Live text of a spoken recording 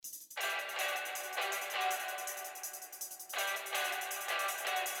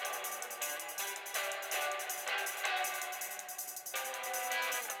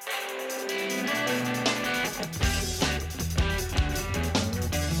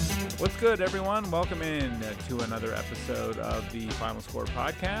What's good, everyone? Welcome in to another episode of the Final Score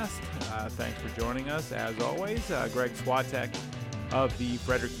podcast. Thanks for joining us, as always. Greg Swatek of the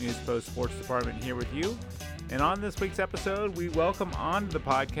Frederick News Post Sports Department here with you. And on this week's episode, we welcome onto the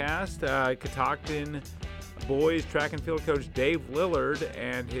podcast Catoctin boys track and field coach Dave Lillard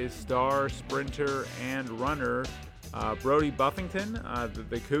and his star sprinter and runner Brody Buffington.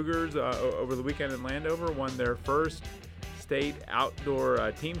 The Cougars over the weekend in Landover won their first state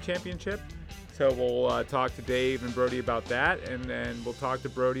outdoor team championship. So we'll talk to Dave and Brody about that, and then we'll talk to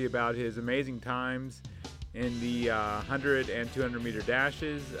Brody about his amazing times in the 100 and 200 meter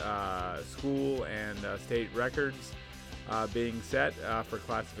dashes, school and state records being set for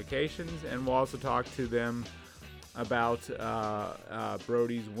classifications, and we'll also talk to them about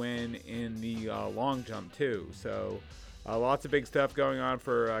Brody's win in the long jump too. So lots of big stuff going on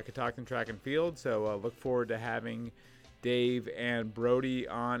for Catoctin track and field, so look forward to having Dave and Brody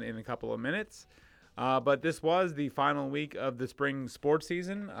on in a couple of minutes. But this was the final week of the spring sports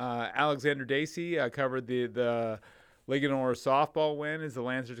season. Alexander Dacey covered the Lillard softball win as the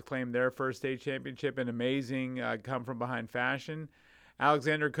Lancers claimed their first state championship in amazing come-from-behind fashion.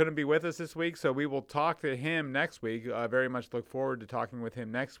 Alexander couldn't be with us this week, so we will talk to him next week. Very much look forward to talking with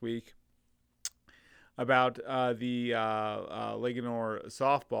him next week about the Lillard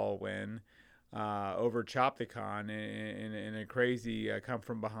softball win over Catoctin in a crazy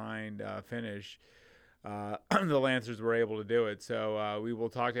come-from-behind finish. The Lancers were able to do it. So we will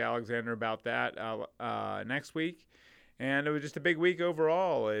talk to Alexander about that next week. And it was just a big week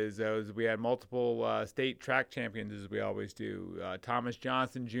overall as we had multiple state track champions, as we always do. Thomas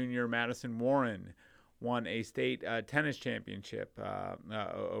Johnson Jr., Madison Warren won a state tennis championship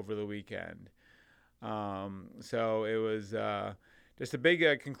over the weekend. So it was just a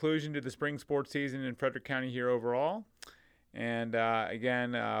big conclusion to the spring sports season in Frederick County here overall. And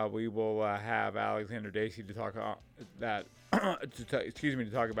again, we will have Alexander Dacey to talk that. to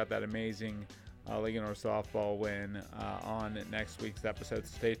talk about that amazing Lillard softball win on next week's episode.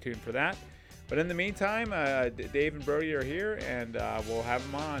 So stay tuned for that. But in the meantime, Dave and Brody are here, and we'll have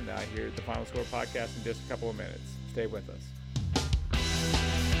them on here at the Final Score podcast in just a couple of minutes. Stay with us.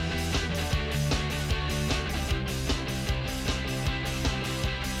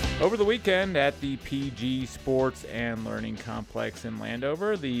 Over the weekend at the PG Sports and Learning Complex in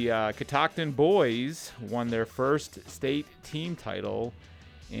Landover, the Catoctin boys won their first state team title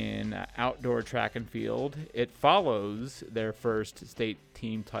in outdoor track and field. It follows their first state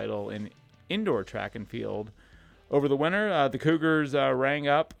team title in indoor track and field. Over the winter, the Cougars rang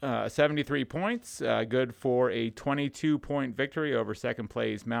up 73 points, good for a 22-point victory over second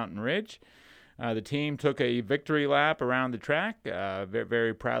place Mountain Ridge. The team took a victory lap around the track, very,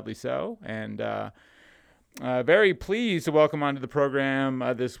 very proudly so, and very pleased to welcome onto the program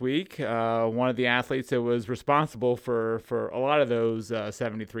this week one of the athletes that was responsible for a lot of those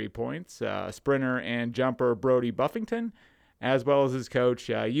 73 points, sprinter and jumper Brody Buffington, as well as his coach.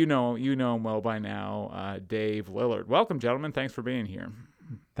 You know him well by now, Dave Lillard. Welcome, gentlemen. Thanks for being here.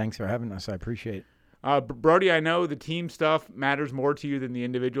 Thanks for having us. I appreciate it. Brody, I know the team stuff matters more to you than the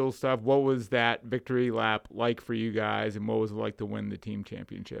individual stuff. What was that victory lap like for you guys, and what was it like to win the team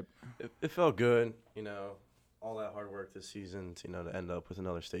championship? It felt good, all that hard work this season, to end up with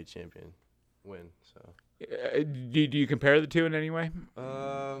another state champion win. So, do you compare the two in any way?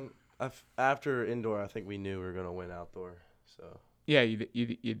 After indoor, I think we knew we were going to win outdoor. So yeah,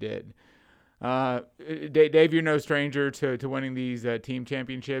 you did. Dave, you're no stranger to winning these team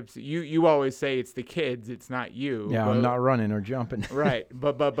championships. You always say it's the kids, it's not you. Yeah, I'm not running or jumping. Right,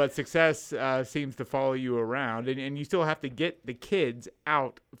 but success seems to follow you around, and you still have to get the kids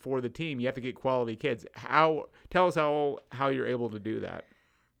out for the team. You have to get quality kids. Tell us how you're able to do that.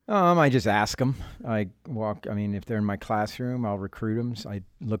 I just ask them. If they're in my classroom, I'll recruit them. So I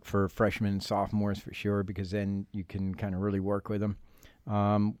look for freshmen and sophomores for sure, because then you can kind of really work with them.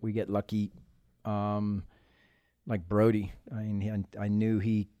 We get lucky. Like Brody, I knew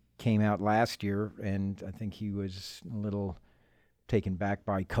he came out last year, and I think he was a little taken back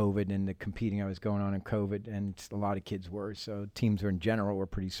by COVID and the competing that was going on in COVID, and a lot of kids were. So teams in general were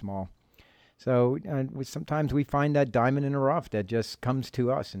pretty small. So sometimes we find that diamond in the rough that just comes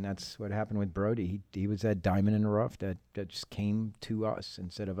to us, and that's what happened with Brody. He was that diamond in the rough that just came to us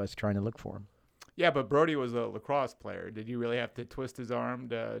instead of us trying to look for him. Yeah, but Brody was a lacrosse player. Did you really have to twist his arm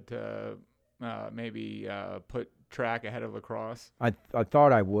to maybe put track ahead of lacrosse? I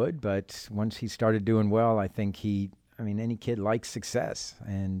thought I would, but once he started doing well, I think any kid likes success,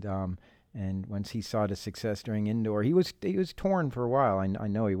 and once he saw the success during indoor, he was torn for a while. I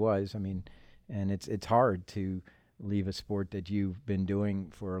know he was. And it's hard to leave a sport that you've been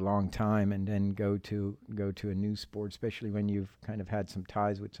doing for a long time and then go to a new sport, especially when you've kind of had some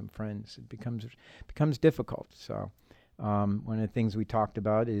ties with some friends. It becomes difficult. So one of the things we talked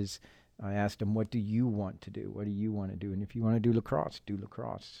about is I asked him, what do you want to do? What do you want to do? And if you want to do lacrosse, do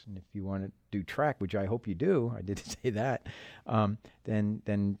lacrosse. And if you want to do track, which I hope you do, I did say that,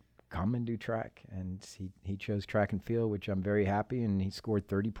 then come and do track. And he chose track and field, which I'm very happy, and he scored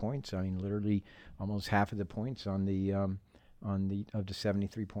 30 points. I mean, literally almost half of the points of the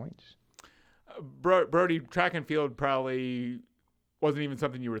 73 points. Brody, track and field probably wasn't even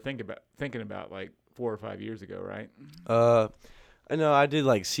something you were thinking about like 4 or 5 years ago, right? I know I did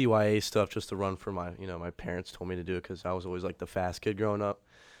like CYA stuff just to run for my parents told me to do it because I was always like the fast kid growing up.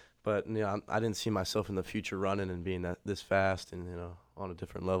 But I didn't see myself in the future running and being this fast and on a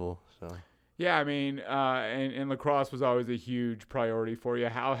different level. So yeah, I mean, and lacrosse was always a huge priority for you.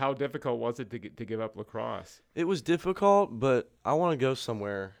 How difficult was it to give up lacrosse? It was difficult, but I want to go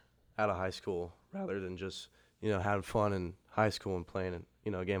somewhere out of high school rather than just having fun in high school and playing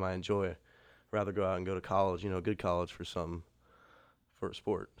a game I enjoy. I'd rather go out and go to college, good college for a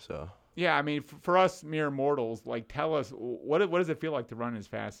sport. So yeah, I mean, for us mere mortals, like, tell us what does it feel like to run as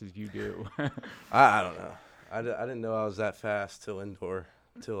fast as you do? I don't know. I didn't know I was that fast till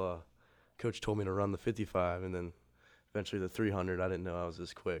coach told me to run the 55, and then eventually the 300. I didn't know I was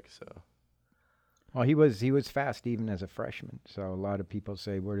this quick. So, well, he was fast even as a freshman. So a lot of people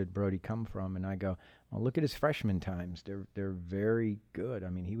say, where did Brody come from? And I go, well, look at his freshman times. They're very good. I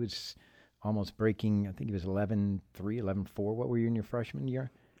mean, he was almost breaking. I think he was 11.3, 11.4. What were you in your freshman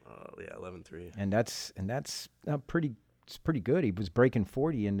year? Yeah, 11.3. And that's it's pretty good. He was breaking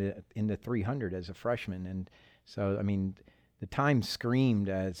 40 in the 300 as a freshman, and so I mean, the time screamed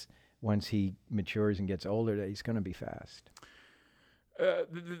as once he matures and gets older that he's going to be fast.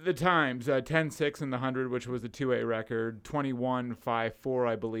 The times 10.6 in the 100, which was the 2A record, 21.54,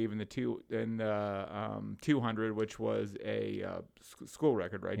 I believe, in the 200, which was a school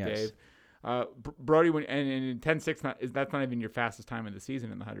record, right, yes. Dave? Brody, and 10.6, that's not even your fastest time in the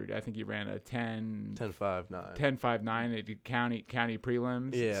season in the 100. I think you ran a 10.59. 10.59 at county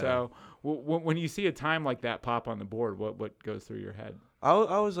prelims. Yeah. So when you see a time like that pop on the board, what goes through your head?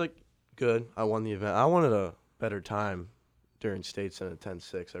 I was like, good. I won the event. I wanted a better time during states than a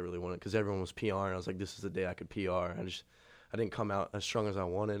 10.6. I really wanted, because everyone was PR, and I was like, this is the day I could PR. I didn't come out as strong as I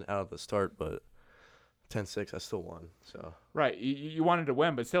wanted out of the start, but 10.6, I still won. So right, you wanted to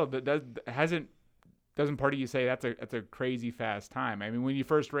win, but still, doesn't part of you say that's a crazy fast time? I mean, when you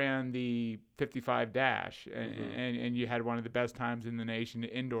first ran the 55 dash, and you had one of the best times in the nation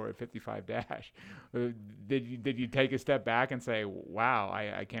indoor at 55 dash, did you take a step back and say, wow,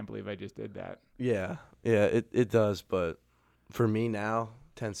 I can't believe I just did that? Yeah, it does. But for me now,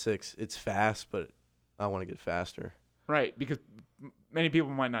 10.6, it's fast, but I want to get faster. Right, because many people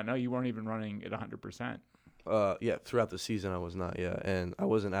might not know you weren't even running at 100%. Yeah, throughout the season I was not, and I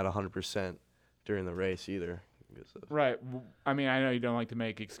wasn't at 100% during the race either. Right. I mean, I know you don't like to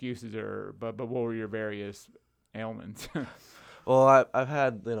make excuses, but what were your various ailments? Well, I've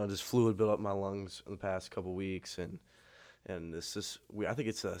had just fluid build up in my lungs in the past couple weeks, and this is I think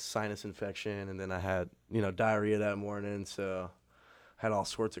it's a sinus infection, and then I had diarrhea that morning, so. Had all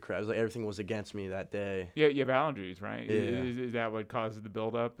sorts of crap. It was like everything was against me that day. Yeah, you have allergies, right? Yeah. Is that what causes the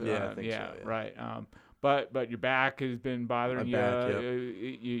buildup? Yeah, I think so, yeah. Right. But your back has been bothering you.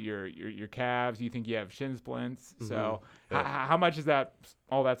 Yep. Your calves. You think you have shin splints. Mm-hmm. So yep. How much is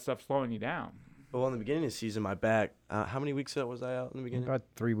all that stuff slowing you down? Well, in the beginning of the season, my back. How many weeks was I out in the beginning? About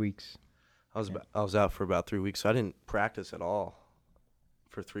 3 weeks. I was out for about 3 weeks. So I didn't practice at all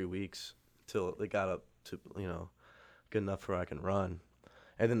for 3 weeks until it got up to good enough where I can run.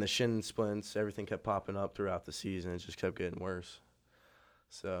 And then the shin splints, everything kept popping up throughout the season. It just kept getting worse.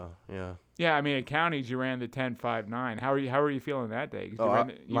 So, yeah. Yeah, I mean, at counties, you ran the 10.59. How are you feeling that day?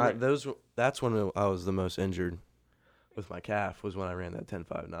 That's when I was the most injured with my calf, was when I ran that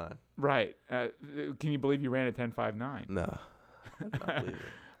 10.59. Right. Can you believe you ran a 10.59? No, I don't believe it.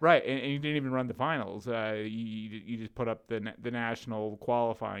 Right, and you didn't even run the finals. You just put up the national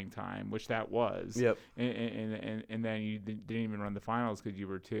qualifying time, which that was. Yep. And then you didn't even run the finals because you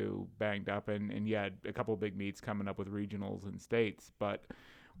were too banged up, and you had a couple of big meets coming up with regionals and states. But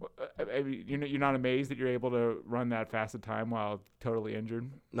you're not amazed that you're able to run that fast a time while totally injured?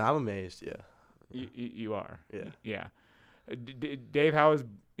 No, I'm amazed. Yeah. You are. Yeah. Yeah. Dave, how is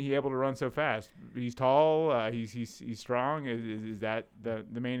he able to run so fast? He's tall. He's strong. Is that the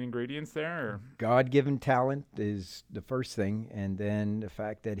main ingredients there? Or? God-given talent is the first thing, and then the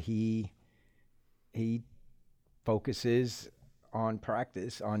fact that he focuses on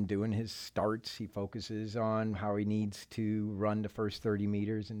practice, on doing his starts. He focuses on how he needs to run the first 30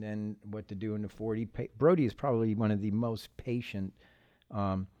 meters and then what to do in the 40. Brody is probably one of the most patient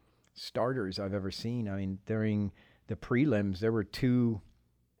starters I've ever seen. I mean, during the prelims, there were two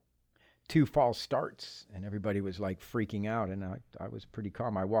false starts, and everybody was like freaking out, and I was pretty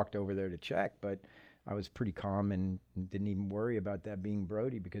calm. I walked over there to check, but I was pretty calm and didn't even worry about that being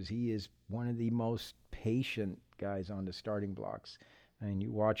Brody, because he is one of the most patient guys on the starting blocks. I mean,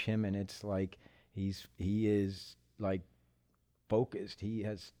 you watch him and it's like he is like focused. He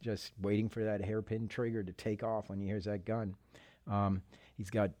has just waiting for that hairpin trigger to take off when he hears that gun. He's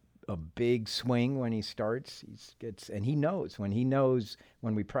got a big swing when he starts. He knows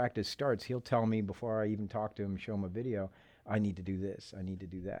when we practice starts, he'll tell me before I even talk to him, show him a video, I need to do this, I need to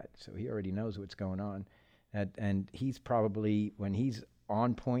do that. So he already knows what's going on. And he's probably, when he's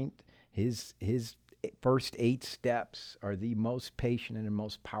on point, his first 8 steps are the most patient and the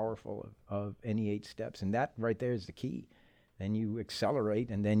most powerful of any 8 steps. And that right there is the key. Then you accelerate,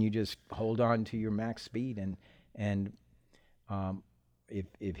 and then you just hold on to your max speed. And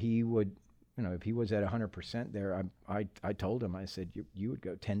if he would, if he was at 100% there, I told him, I said, you would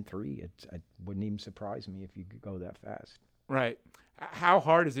go 10-3. It wouldn't even surprise me if you could go that fast. Right. How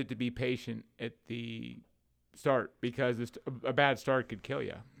hard is it to be patient at the start? Because a bad start could kill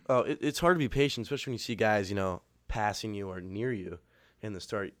you. Oh, it's hard to be patient, especially when you see guys, passing you or near you in the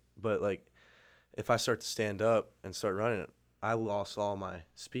start. But, like, if I start to stand up and start running, I lost all my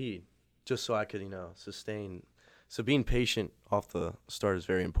speed just so I could, sustain. So being patient off the start is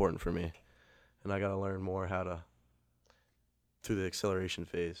very important for me. And I got to learn more through the acceleration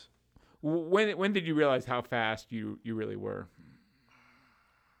phase. When did you realize how fast you really were?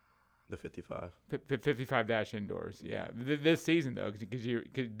 The 55. 55 dash indoors, yeah. This season though, because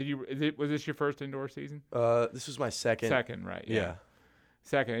was this your first indoor season? This was my second. Second, right? Yeah.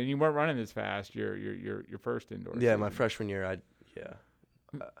 Second, and you weren't running this fast. Your first indoor. Yeah, season. my freshman year, I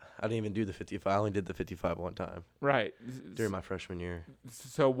didn't even do the 55. I only did the 55 one time. Right. During my freshman year.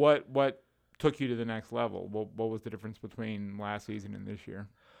 So what took you to the next level? What was the difference between last season and this year?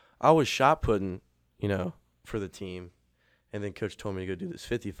 I was shot putting, for the team. And then coach told me to go do this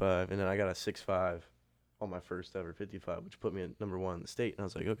 55, and then I got a 6.5 on my first ever 55, which put me at number 1 in the state. And I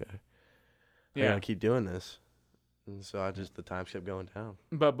was like, okay, I gotta keep doing this. And so the times kept going down.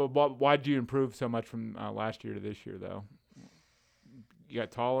 But why did you improve so much from last year to this year, though? You got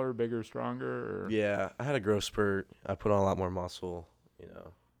taller, bigger, stronger? Or? Yeah, I had a growth spurt. I put on a lot more muscle,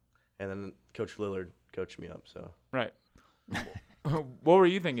 And then Coach Lillard coached me up. So right. What were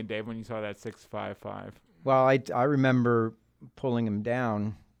you thinking, Dave, when you saw that 6.55? Well, I remember pulling him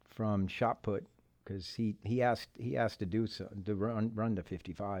down from shot put because he asked to run to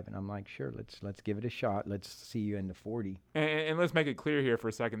 55, and I'm like, sure, let's give it a shot. Let's see you in the 40. And let's make it clear here for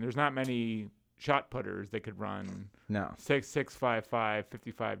a second. There's not many shot putters that could run 6.55,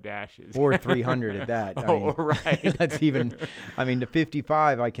 55 dashes or 300 at that. Right. That's even. I mean, the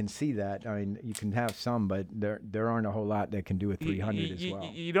 55, I can see that. I mean, you can have some, but there aren't a whole lot that can do a 300 as well.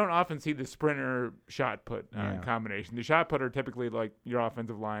 You don't often see the sprinter shot put combination. The shot putter typically like your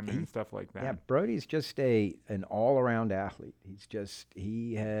offensive lineman and stuff like that. Yeah, Brody's just an all-around athlete.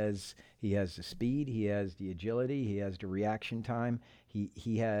 He has the speed, he has the agility, he has the reaction time.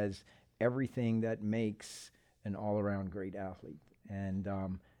 He has everything that makes an all-around great athlete. And,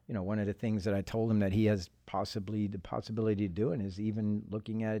 one of the things that I told him that he has the possibility of doing is even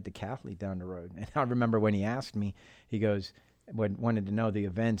looking at a decathlete down the road. And I remember when he asked me, he goes, wanted to know the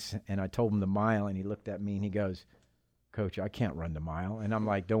events, and I told him the mile, and he looked at me and he goes, Coach, I can't run the mile. And I'm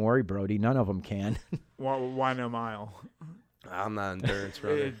like, don't worry, Brody, none of them can. Why no mile? I'm not an endurance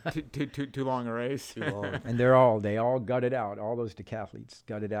runner. Too long a race. Too long. And they all gutted out. All those decathletes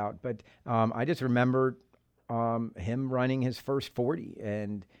gutted out. But I just remember him running his first 40,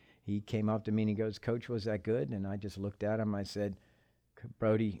 and he came up to me and he goes, Coach, was that good? And I just looked at him. I said,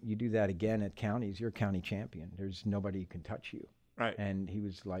 Brody, you do that again at counties, you're county champion. There's nobody who can touch you. Right. And he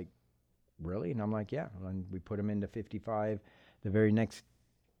was like, really? And I'm like, yeah. And we put him into 55 the very next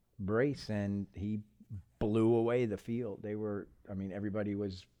race, and he blew away the field. Everybody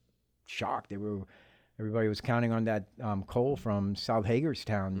was shocked. Everybody was counting on that Cole from South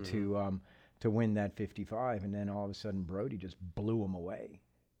Hagerstown to win that 55, and then all of a sudden Brody just blew him away,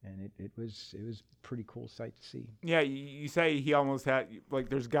 and it was a pretty cool sight to see. Yeah, you say he almost had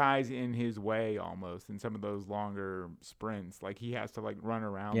there's guys in his way almost in some of those longer sprints. Like he has to run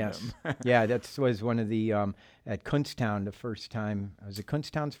around them. Yeah, that was one of the at Kutztown the first time. Was it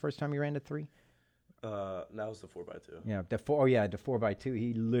Kutztown's first time you ran to 3? That was the 4x2. Yeah, the 4x2.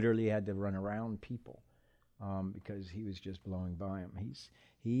 He literally had to run around people. because he was just blowing by him.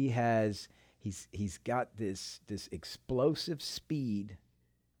 He's got this explosive speed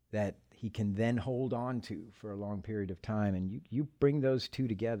that he can then hold on to for a long period of time, and you bring those two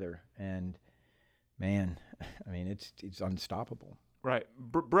together, and man, I mean it's unstoppable. Right.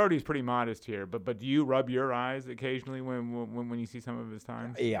 Brody's pretty modest here, but do you rub your eyes occasionally when you see some of his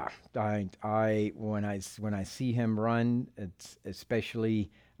times? Yeah, I when I see him run, it's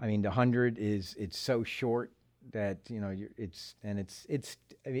especially, I mean, the 100 it's so short that it's I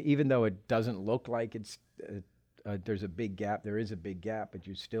mean, even though it doesn't look like it's there's a big gap, there is a big gap, but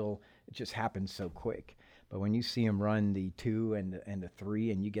it just happens so quick. But when you see him run the 2 and the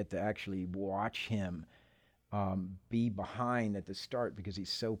 3, and you get to actually watch him be behind at the start because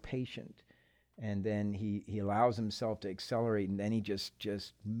he's so patient, and then he allows himself to accelerate, and then he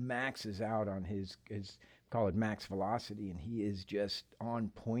just maxes out on his call it max velocity, and he is just on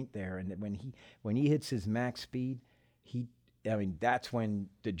point there. And when he hits his max speed, that's when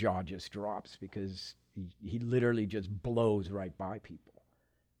the jaw just drops, because he literally just blows right by people.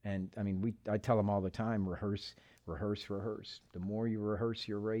 And I mean, I tell him all the time, rehearse. The more you rehearse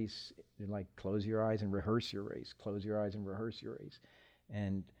your race, like close your eyes and rehearse your race, close your eyes and rehearse your race.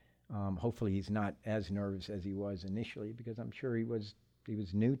 And hopefully he's not as nervous as he was initially, because I'm sure he was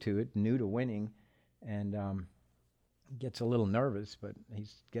new to it, new to winning, and gets a little nervous, but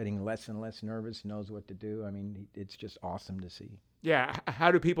he's getting less and less nervous, knows what to do. I mean, it's just awesome to see. Yeah.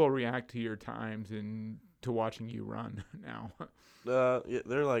 How do people react to your times and to watching you run now? Yeah,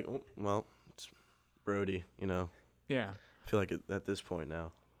 they're like, oh, well, it's Brody, Yeah. I feel like at this point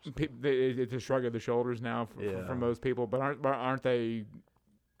now. So. It's a shrug of the shoulders now for most people, but aren't they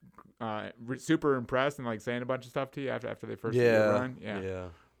super impressed and like saying a bunch of stuff to you after they first see you run? Yeah.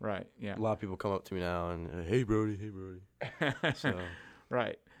 Right. Yeah. A lot of people come up to me now and hey Brody. So.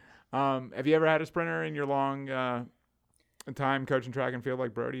 Right. Have you ever had a sprinter in your long time coaching track and field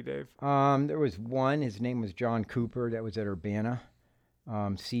like Brody, Dave? There was one. His name was John Cooper. That was at Urbana.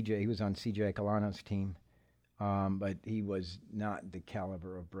 He was on CJ Colano's team, but he was not the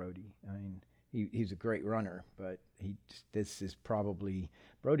caliber of Brody. I mean, he's a great runner, but Brody's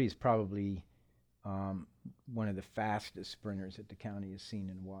probably one of the fastest sprinters that the county has seen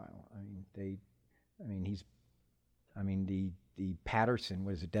in a while. The Patterson,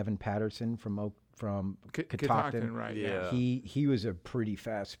 was it Devin Patterson from Catoctin? Right? Yeah. He was a pretty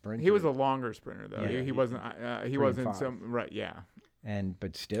fast sprinter. He was a longer sprinter though. Yeah. He wasn't. He wasn't some right. Yeah.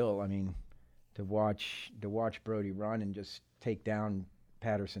 But still, I mean, to watch Brody run and just take down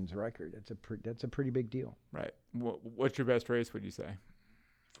Patterson's record, that's a pretty big deal. Right. What's your best race, would you say?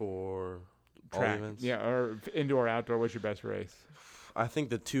 For track, all events? Yeah, or indoor, outdoor. What's your best race? I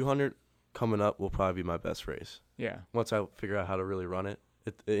think the 200 coming up will probably be my best race. Yeah. Once I figure out how to really run it.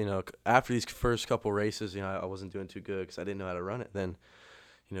 After these first couple races, I wasn't doing too good because I didn't know how to run it. Then,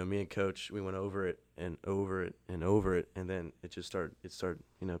 me and Coach, we went over it and over it and over it, and then it started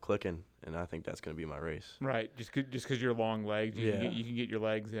clicking, and I think that's going to be my race. Right. Just because you're long legs, you can get your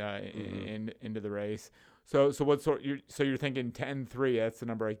legs into the race. So what sort? You're thinking 10-3. That's the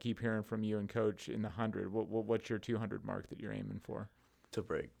number I keep hearing from you and Coach in the 100. What's your 200 mark that you're aiming for? To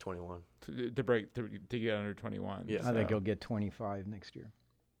break 21. To get under 21. Yeah. I think he'll get 25 next year.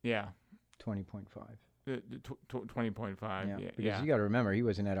 Yeah. 20.5. 20.5. Yeah. Because you got to remember, he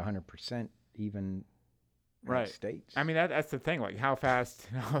wasn't at 100% even. Right. States. I mean, that's the thing. Like, how fast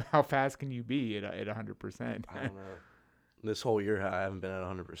can you be at 100%? I don't know. This whole year I haven't been at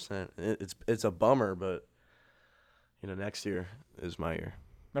 100%. It's a bummer, but next year is my year.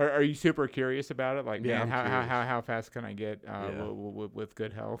 Are you super curious about it? Like, yeah, man, how fast can I get with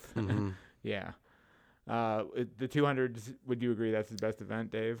good health? Mm-hmm. Yeah. The 200s, would you agree that's his best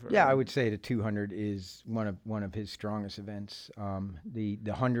event, Dave? Yeah, I would say the 200 is one of his strongest events. The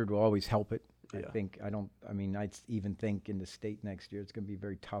 100 will always help it. Yeah. I even think in the state next year it's going to be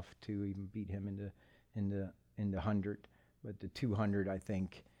very tough to even beat him in the 100. But the 200, I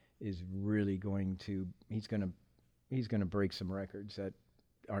think, is really he's going to break some records that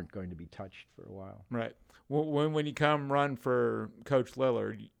aren't going to be touched for a while. Right. When you come run for Coach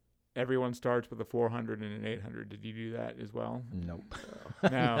Lillard, everyone starts with a 400 and an 800. Did you do that as well? Nope.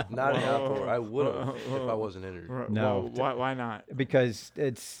 No. Not an outdoor. I would have if I wasn't injured. No. Why not? Because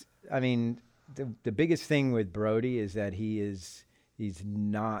the biggest thing with Brody is that he's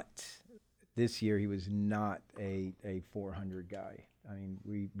not, this year he was not a 400 guy. I mean,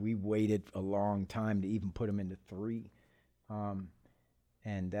 we waited a long time to even put him into 3.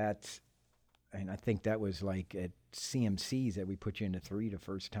 And I think that was like at CMCs that we put you into 3 the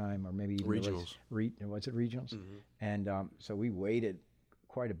first time, or maybe even regionals. Was it regionals? Mm-hmm. And so we waited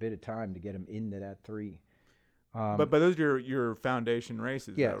quite a bit of time to get him into that 3. But those are your foundation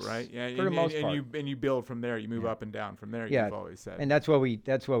races, yes, though, right? Yeah, for the most part. And you build from there. You move up and down from there. Yeah. You've always said, and that's what we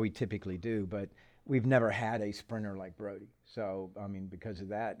typically do. But we've never had a sprinter like Brody. So I mean, because of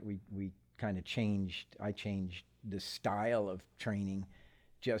that, we kind of changed. I changed the style of training,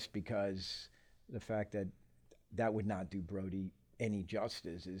 just because the fact that would not do Brody any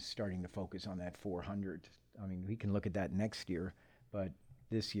justice is starting to focus on that 400. I mean, we can look at that next year, but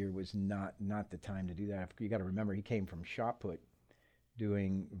this year was not the time to do that. You got to remember, he came from shot put,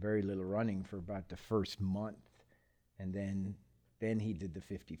 doing very little running for about the first month, and then he did the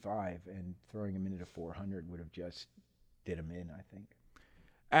 55, and throwing him into the 400 would have just did him in, I think.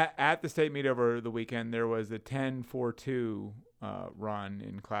 At the state meet over the weekend, there was a 10.42 run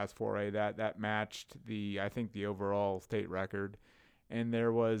in Class 4A that matched I think the overall state record, and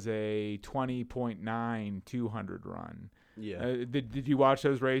there was a 20.9 200 run. Yeah. Did you watch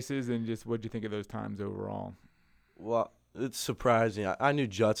those races, and just what did you think of those times overall? Well, it's surprising. I knew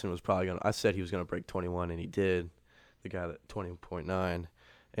Judson was probably going to – I said he was going to break 21, and he did. The guy at 20.9.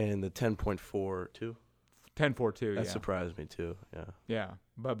 And the 10.42. 10.42, That surprised me too. Yeah. Yeah,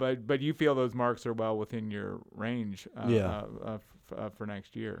 but you feel those marks are well within your range. For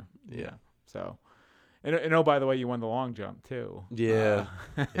next year. Yeah. So, and oh, by the way, you won the long jump too. Yeah.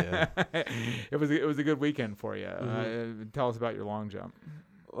 Yeah. It was a good weekend for you. Tell us about your long jump.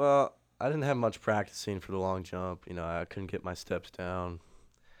 Well, I didn't have much practicing for the long jump. You know, I couldn't get my steps down.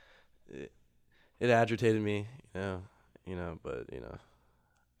 It agitated me. But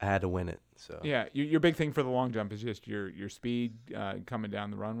I had to win it. So yeah, your big thing for the long jump is just your speed coming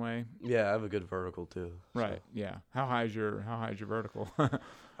down the runway. Yeah, I have a good vertical too. Right. So. Yeah. How high is your vertical?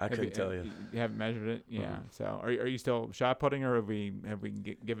 I couldn't tell you. You haven't measured it. Yeah. Mm-hmm. So are you still shot putting, or have we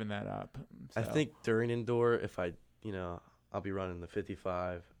given that up? So. I think during indoor, if I'll be running the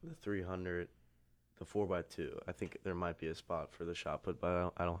 55, the 300. The 4x2. I think there might be a spot for the shot put,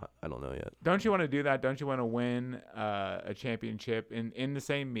 but I don't know yet. Don't you want to do that? Don't you want to win a championship in the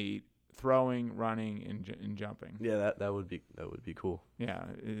same meet, throwing, running, and jumping? Yeah, that would be cool. Yeah,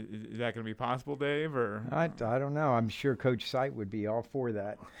 is that going to be possible, Dave? Or I don't know. I'm sure Coach Sight would be all for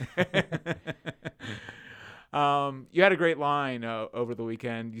that. You had a great line over the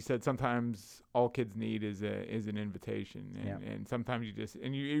weekend. You said sometimes all kids need is an invitation, and sometimes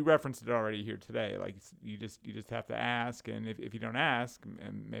you referenced it already here today. Like you just have to ask, and if you don't ask,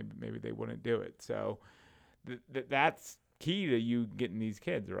 and maybe they wouldn't do it. So that's key to you getting these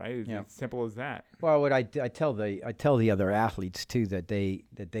kids, right? It's as simple as that. Well, what I tell the other athletes too that they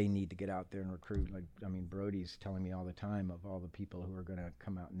need to get out there and recruit. Like Brody's telling me all the time of all the people who are going to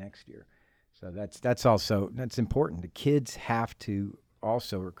come out next year. So that's important. The kids have to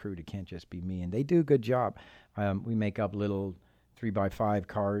also recruit. It can't just be me, and they do a good job. We make up little 3x5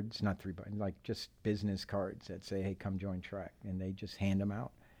 cards, not like just business cards that say, "Hey, come join track," and they just hand them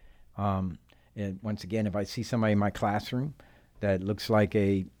out. And once again, if I see somebody in my classroom that looks like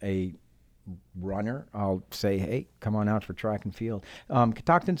a runner, I'll say, "Hey, come on out for track and field."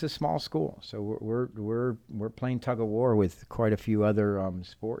 Catoctin's a small school, so we're playing tug of war with quite a few other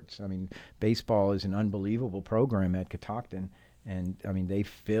sports. Baseball is an unbelievable program at Catoctin, and they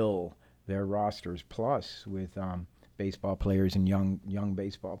fill their rosters plus with baseball players and young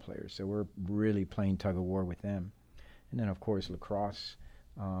baseball players. So we're really playing tug of war with them, and then of course lacrosse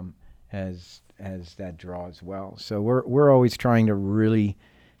has that draw as well. So we're always trying to really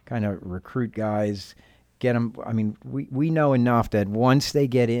kind of recruit guys, get them. We know enough that once they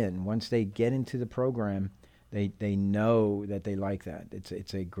get into the program, they know that they like that.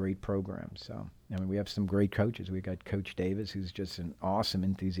 It's a great program. So we have some great coaches. We got Coach Davis, who's just an awesome,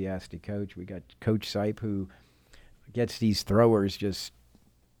 enthusiastic coach. We got Coach Sipe, who gets these throwers just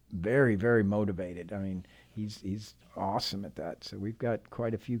very, very motivated. He's awesome at that. So we've got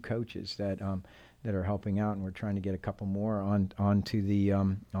quite a few coaches that are helping out, and we're trying to get a couple more onto the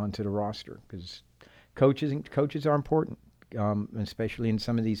roster, because coaches are important, especially in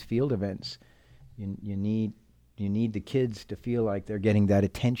some of these field events. You need the kids to feel like they're getting that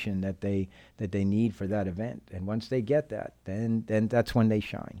attention that they need for that event, and once they get that, then that's when they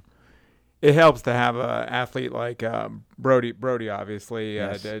shine. It helps to have an athlete like Brody, obviously,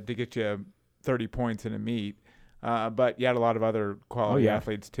 Yes. to get you 30 points in a meet. But you had a lot of other quality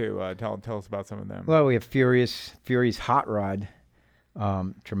athletes too. Tell us about some of them. Well, we have Furious Hot Rod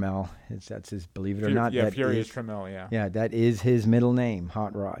Trammell. That's his, believe it or not. Yeah, that Furious is, Trammell, yeah. Yeah, that is his middle name,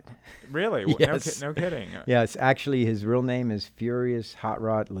 Hot Rod. Really? Yes. No kidding. Yes, actually his real name is Furious Hot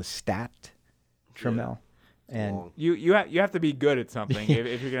Rod Lestat Trammell. And long. You have to be good at something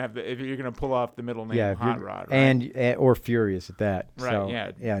if you're gonna pull off the middle name Hot Rod, right? and or Furious at that. Right. So,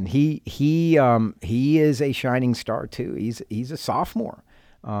 yeah. And he is a shining star too. He's a sophomore.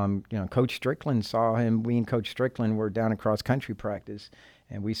 Coach Strickland saw him. We and Coach Strickland were down at cross country practice,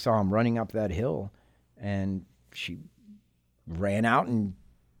 and we saw him running up that hill, and she ran out and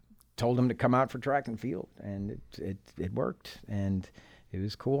told him to come out for track and field, and it worked, and it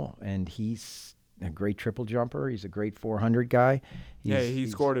was cool. And he's a great triple jumper. He's a great 400 guy. He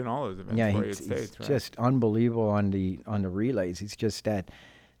scored in all those events. Yeah, he's States, right? Just unbelievable on the relays. He's just that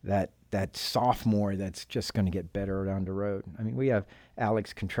sophomore that's just going to get better down the road. I mean, we have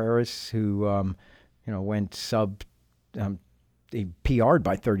Alex Contreras who went he PR'd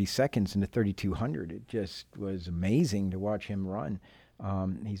by 30 seconds in the 3200. It just was amazing to watch him run.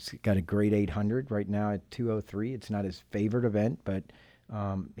 He's got a great 800 right now at 203. It's not his favorite event, but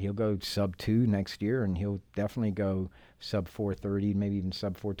he'll go sub 2 next year, and he'll definitely go sub 430, maybe even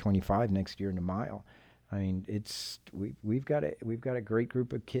sub 425 next year in the mile. I mean, we've got a great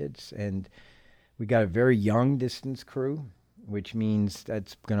group of kids, and we got a very young distance crew, which means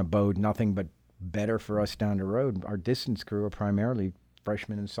that's going to bode nothing but better for us down the road. Our distance crew are primarily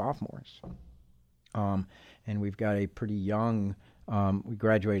freshmen and sophomores, and we've got a pretty young. We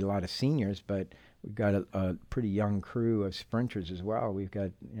graduate a lot of seniors, but we've got a pretty young crew of sprinters as well. We've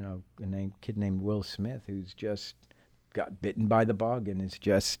got a kid named Will Smith who's just got bitten by the bug and is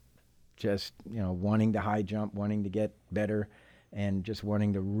just wanting to high jump, wanting to get better, and just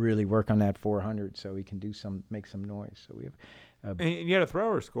wanting to really work on that 400 so he can make some noise. So we have. And you had a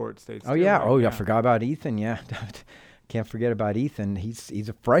thrower score at States. Oh too, yeah. right? Oh, yeah. I forgot about Ethan. Yeah, can't forget about Ethan. He's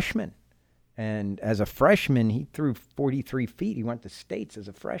a freshman. And as a freshman, he threw 43 feet. He went to States as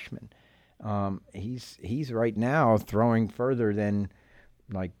a freshman. He's right now throwing further than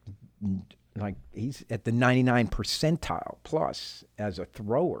like he's at the 99 percentile plus as a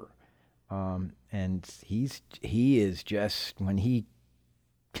thrower. And he is just when he,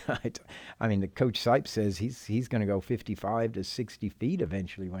 I mean, the Coach Sipes says he's going to go 55 to 60 feet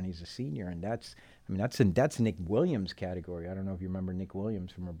eventually when he's a senior, and that's Nick Williams' category. I don't know if you remember Nick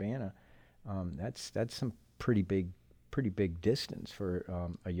Williams from Urbana. That's some pretty big distance for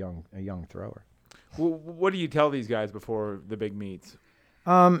a young thrower. Well, what do you tell these guys before the big meets?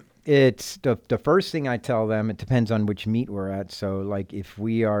 It's the first thing I tell them. It depends on which meet we're at. So, like if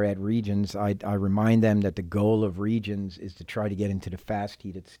we are at regions, I remind them that the goal of regions is to try to get into the fast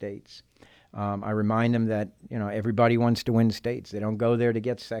heated states. I remind them that everybody wants to win states. They don't go there to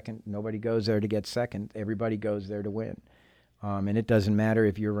get second. Nobody goes there to get second. Everybody goes there to win. And it doesn't matter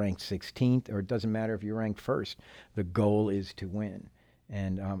if you're ranked 16th or it doesn't matter if you're ranked first. The goal is to win.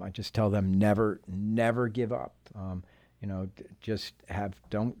 And I just tell them never give up. Just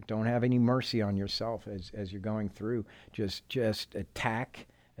don't have any mercy on yourself as you're going through. Just attack,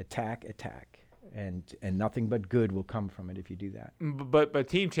 and nothing but good will come from it if you do that. But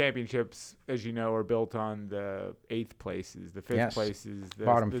team championships, as you know, are built on the 8th places, the 5th places, the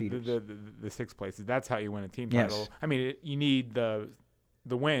bottom feeders, the 6th places. That's how you win a team yes. title. I mean, you need the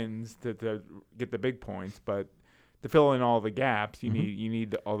wins to get the big points, but to fill in all the gaps, you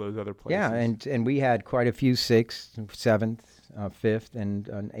need all those other places. Yeah, and we had quite a few 6th, 7th, 5th, and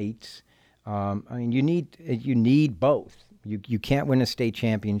 8ths. I mean, you need both. You can't win a state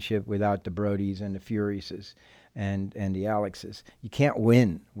championship without the Brodies and the Furiouses and the Alexes. You can't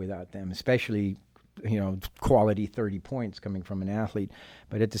win without them, especially quality 30 points coming from an athlete.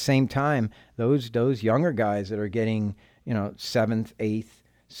 But at the same time, those younger guys that are getting 7th, 8th,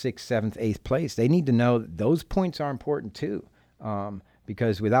 6th, 7th, 8th place, they need to know those points are important too,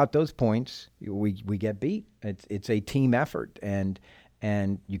 because without those points, we get beat. It's a team effort, and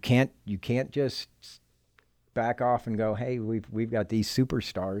you can't just back off and go, hey, we've got these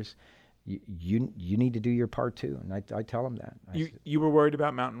superstars. You need to do your part too, and I tell them that. You were worried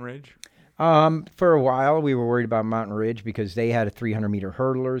about Mountain Ridge? For a while, we were worried about Mountain Ridge because they had 300-meter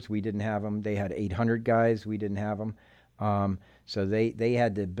hurdlers. We didn't have them. They had 800 guys. We didn't have them. So they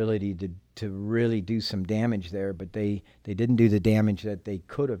had the ability to really do some damage there, but they didn't do the damage that they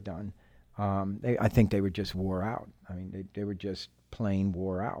could have done. I think they were just wore out. I mean, they were just plain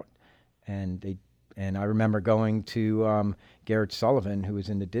wore out. And I remember going to Garrett Sullivan, who was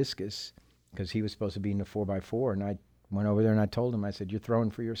in the discus, because he was supposed to be in the 4x4, and I went over there and I told him, I said, "You're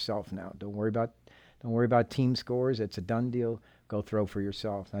throwing for yourself now. Don't worry about team scores. It's a done deal. Go throw for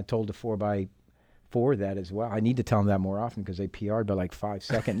yourself." And I told the 4x4 that as well. I need to tell them that more often because they PR'd by like 5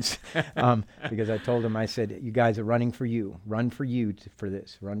 seconds. Because I told them, I said, "You guys are running for you. Run for you for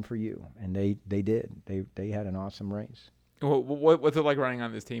this. Run for you." And they did. They had an awesome race. What's it like running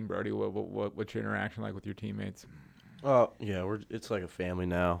on this team, Brody? What's your interaction like with your teammates? Yeah, it's like a family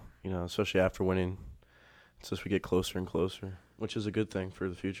now, especially after winning. It's just we get closer and closer, which is a good thing for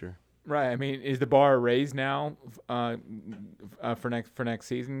the future. Right. I mean, is the bar raised now for next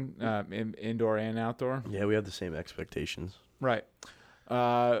season, indoor and outdoor? Yeah, we have the same expectations. Right.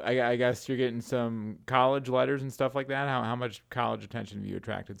 I guess you're getting some college letters and stuff like that. How much college attention have you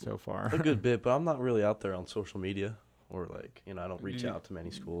attracted so far? A good bit, but I'm not really out there on social media or I don't reach out to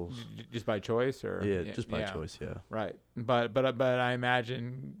many schools. Just by choice, or just by choice, yeah. Right. But I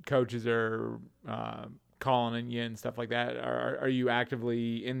imagine coaches are calling on you and stuff like that. Are you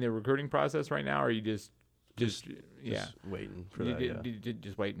actively in the recruiting process right now, or are you just waiting for that?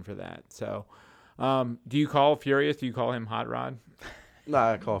 Just waiting for that. So, do you call Furious? Do you call him Hot Rod?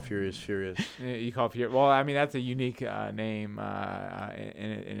 Nah, I call Furious. You call Furious. Well, I mean, that's a unique name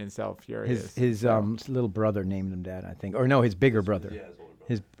in itself, Furious. His little brother named him that, I think. Or no, his bigger brother. Yeah, his older brother.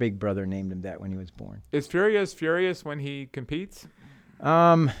 His big brother named him that when he was born. Is Furious when he competes?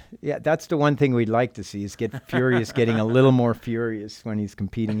 Yeah, that's the one thing we'd like to see is get Furious getting a little more furious when he's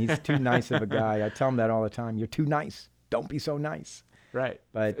competing. He's too nice of a guy. I tell him that all the time. You're too nice. Don't be so nice. Right.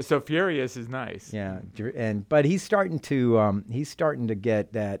 But so Furious is nice. Yeah, but he's starting to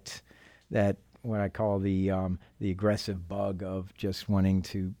get that what I call the aggressive bug of just wanting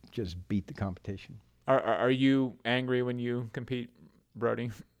to just beat the competition. Are you angry when you compete, Brody?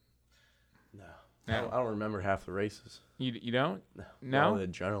 No. I don't remember half the races. You don't? No? All the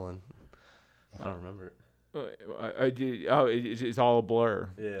adrenaline. I don't remember it. It's all a blur.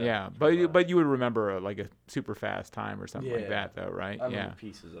 Yeah. But you would remember like a super fast time or something like that, though, right? I remember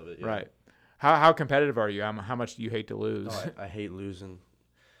pieces of it. Yeah. Right. How competitive are you? How much do you hate to lose? Oh, I hate losing.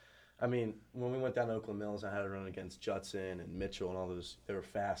 I mean, when we went down to Oakland Mills, I had to run against Judson and Mitchell and all those. They were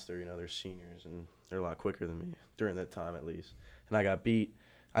faster, they're seniors, and they're a lot quicker than me during that time at least. And I got beat.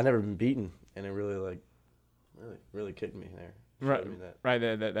 I never been beaten, and it really kicked me there. Right. Me that. Right.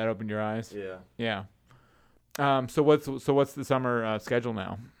 That opened your eyes. Yeah. Yeah. So what's the summer schedule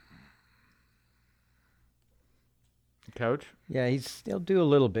now, Coach? Yeah, he'll do a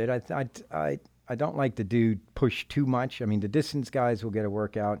little bit. I don't like to push too much. I mean, the distance guys will get a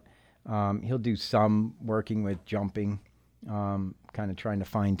workout. He'll do some working with jumping, kind of trying to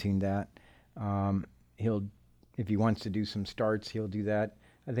fine tune that. If he wants to do some starts, he'll do that.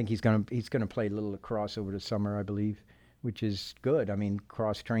 I think he's gonna play a little lacrosse over the summer, I believe, which is good. I mean,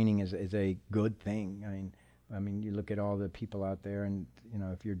 cross training is a good thing. I mean, you look at all the people out there, and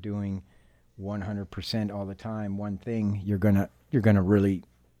if you're doing 100% all the time one thing, you're gonna really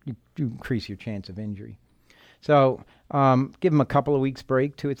you increase your chance of injury. So give him a couple of weeks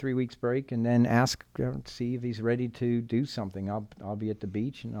break, 2 or 3 weeks break, and then see if he's ready to do something. I'll be at the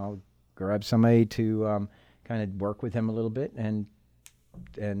beach, and I'll grab somebody to kind of work with him a little bit and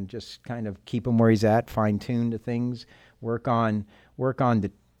just kind of keep him where he's at, fine tune the things, work on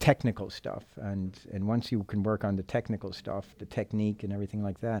the technical stuff, and once you can work on the technical stuff, the technique and everything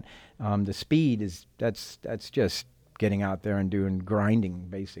like that, the speed that's just getting out there and doing grinding,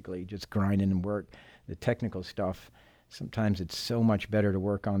 basically just grinding and work. The technical stuff, sometimes it's so much better to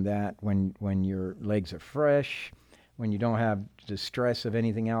work on that when your legs are fresh, when you don't have the stress of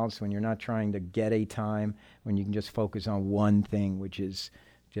anything else, when you're not trying to get a time, when you can just focus on one thing, which is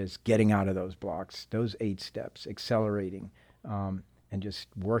just getting out of those blocks, those 8 steps, accelerating, and just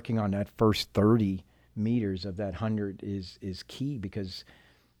working on that first 30 meters of that 100 is key, because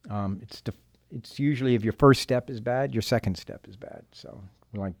it's usually if your first step is bad, your second step is bad. So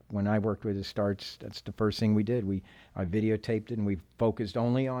like when I worked with the starts, that's the first thing we did. I videotaped it, and we focused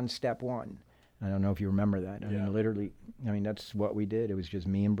only on step 1. I don't know if you remember that. I mean, that's what we did. It was just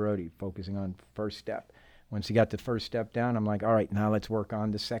me and Brody focusing on first step. Once he got the first step down, I'm like, all right, now let's work on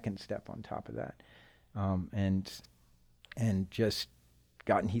the second step on top of that. And just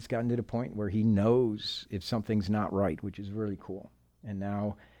he's gotten to the point where he knows if something's not right, which is really cool. And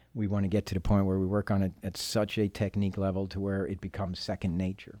now we want to get to the point where we work on it at such a technique level to where it becomes second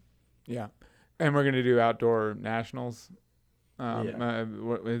nature. Yeah. And we're going to do outdoor nationals.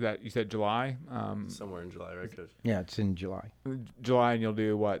 What is that? You said July? Somewhere in July, right, Coach? Yeah, it's in July. July, and you'll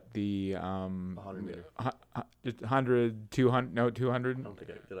do what? The 100 meter. 100, 200, no, 200? I don't think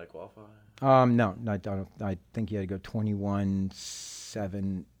did I qualify? No, I don't. I think you had to go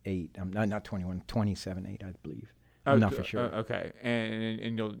 21.78. Not 21, 27.8, I believe. I'm not for sure. Okay,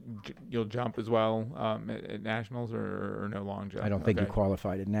 and you'll jump as well at nationals, or no long jump? I don't think you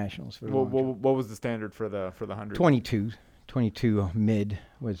qualified at nationals for the long jump. What was the standard for the 100? 22. 22 mid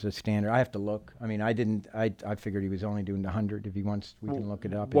was the standard. I have to look. I mean, I figured he was only doing the 100. If he wants, we can look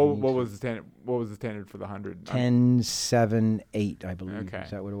it up. What was the standard? What was the standard for the 100? 10.78, I believe. Okay.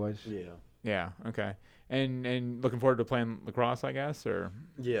 Is that what it was? Yeah. Yeah. Okay. And looking forward to playing lacrosse, I guess, or.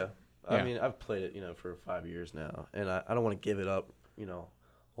 Yeah. Yeah. I mean, I've played it, for 5 years now, and I don't want to give it up,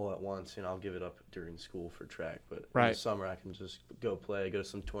 all at once. I'll give it up during school for track, but in the summer I can just go play, go to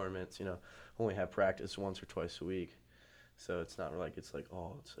some tournaments. Only have practice once or twice a week, so it's not like it's a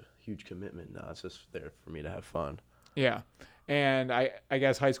huge commitment. No, it's just there for me to have fun. Yeah, and I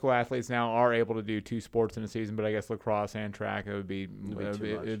guess high school athletes now are able to do 2 sports in a season, but I guess lacrosse and track it would be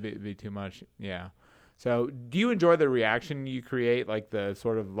too much. Yeah. So, do you enjoy the reaction you create, like the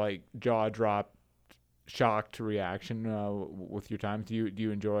sort of like jaw drop, shocked reaction with your time? Do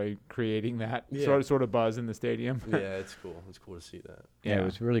you enjoy creating that sort of buzz in the stadium? Yeah, it's cool. It's cool to see that. Yeah, it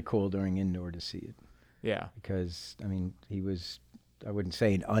was really cool during indoor to see it. Yeah, because he was, I wouldn't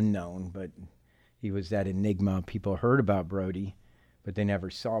say an unknown, but he was that enigma. People heard about Brody, but they never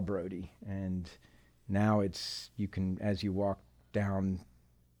saw Brody. And now you can, as you walk down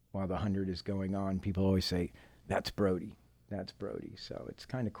while the 100 is going on, people always say, that's Brody. That's Brody. So it's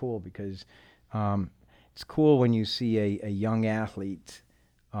kind of cool because it's cool when you see a young athlete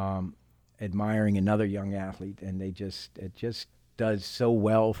admiring another young athlete, and it just does so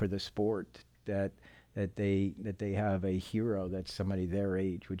well for the sport that they have a hero that's somebody their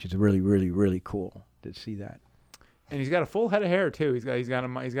age, which is really, really, really cool to see that. And he's got a full head of hair too. He's got a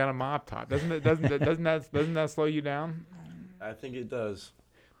mop top. Doesn't that slow you down? I think it does.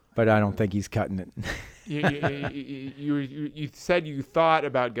 But I don't think he's cutting it. You said you thought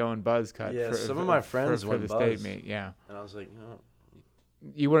about going buzz cut. Yeah, some of my friends went for the buzz, state meet. Yeah, and I was like,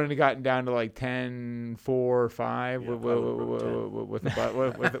 you wouldn't have gotten down to like 10, 4, 5 with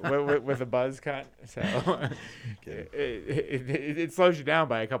a buzz cut. So it slows you down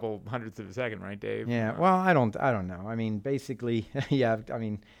by a couple hundredths of a second, right, Dave? Yeah. Well, I don't know. I mean, basically, yeah. I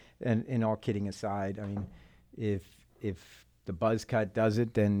mean, and all kidding aside, I mean, if the buzz cut does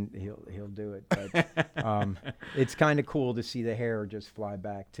it, then he'll do it. But it's kind of cool to see the hair just fly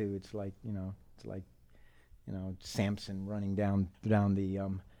back too. It's like Samson running down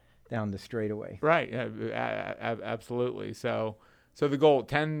the straightaway. Right. Yeah, absolutely. So the goal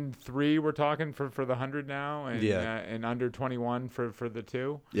 10-3 we're talking for the 100 now, and and under 21 for the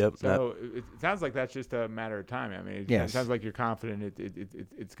 2. Yep. So it sounds like that's just a matter of time. I mean, it sounds like you're confident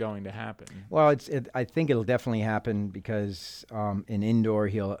it's going to happen. Well, I think it'll definitely happen because in indoor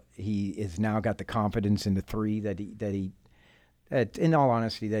he has now got the confidence in the 3 that in all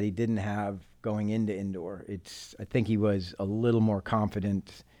honesty that he didn't have going into indoor. I think he was a little more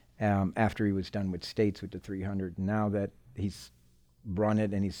confident after he was done with states with the 300. Now that he's run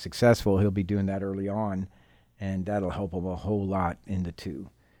it and he's successful, he'll be doing that early on, and that'll help him a whole lot in the 2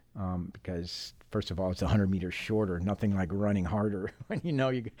 because first of all, it's 100 meters shorter. Nothing like running harder when you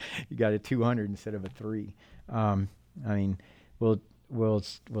got a 200 instead of a 3. I mean, we'll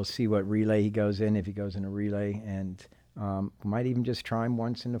see what relay he goes in, if he goes in a relay, and might even just try him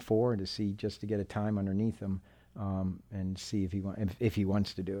once in the 4 just to get a time underneath him and see if he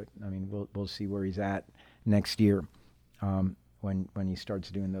wants to do it. I mean, we'll see where he's at next year. When he starts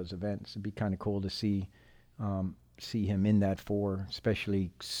doing those events, it'd be kind of cool to see him in that 4,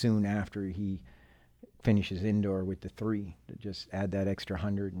 especially soon after he finishes indoor with the 3, to just add that extra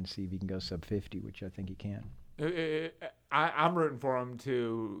 100 and see if he can go sub 50, which I think he can. I'm rooting for him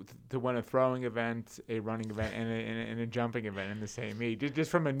to win a throwing event, a running event, and a jumping event in the same meet. Just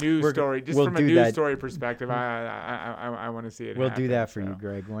from a news story, story perspective, I want to see it. We'll happen, do that for you,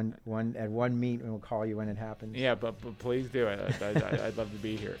 Greg. At one meet, and we'll call you when it happens. Yeah, but please do it. I'd love to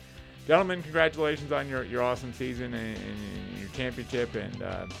be here. Gentlemen, congratulations on your awesome season and your championship, and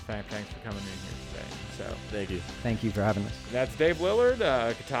thanks for coming in here today. So thank you. Thank you for having us. That's Dave Lillard,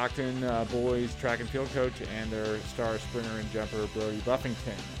 Catoctin boys track and field coach, and their star sprinter and jumper, Brody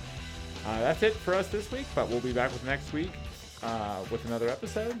Buffington. That's it for us this week, but we'll be back with next week with another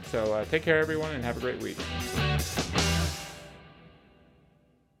episode. So take care, everyone, and have a great week.